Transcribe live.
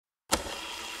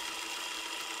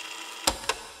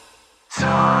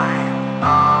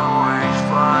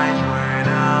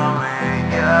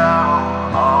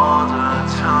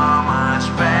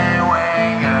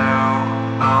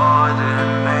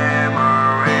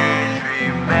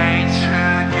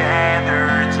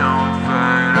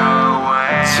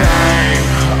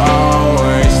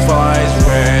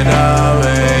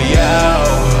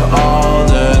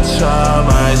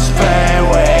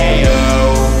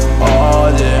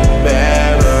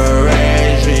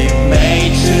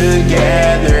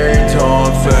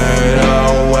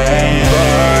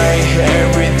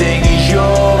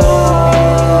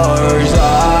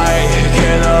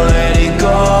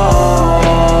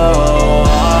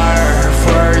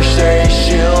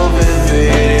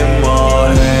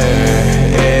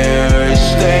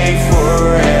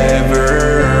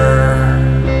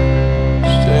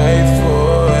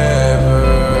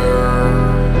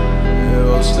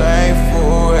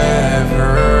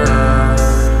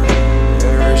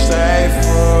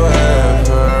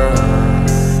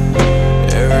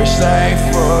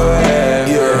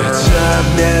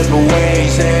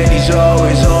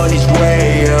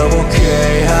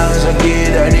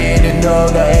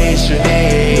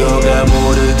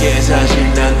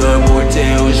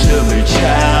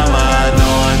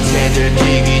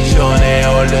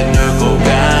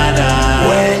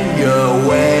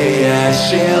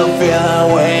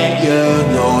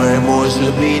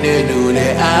비는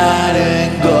눈에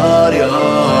아른거려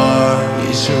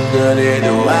이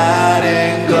순간에도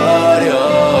아른거려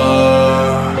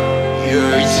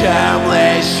Your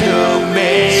timeless to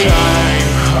me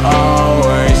Time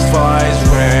always flies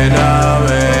when I'm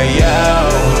with you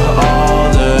All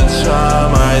the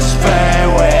time I spend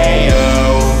with you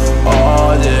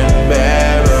All the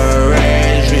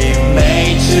memories we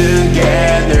made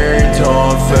together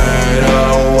don't fade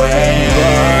away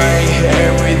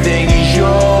Everything is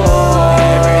yours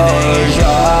Everything is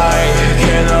right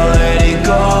Cannot let it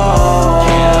go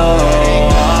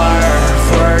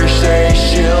First day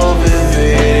still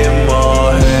vivid in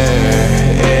my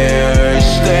head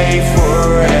Stay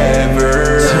forever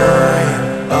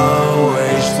Time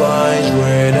always flies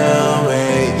when I'm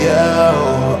with you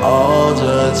All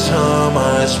the time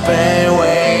I spend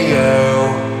with you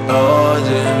All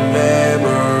the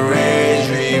memories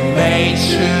we made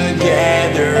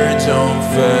together don't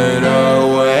fade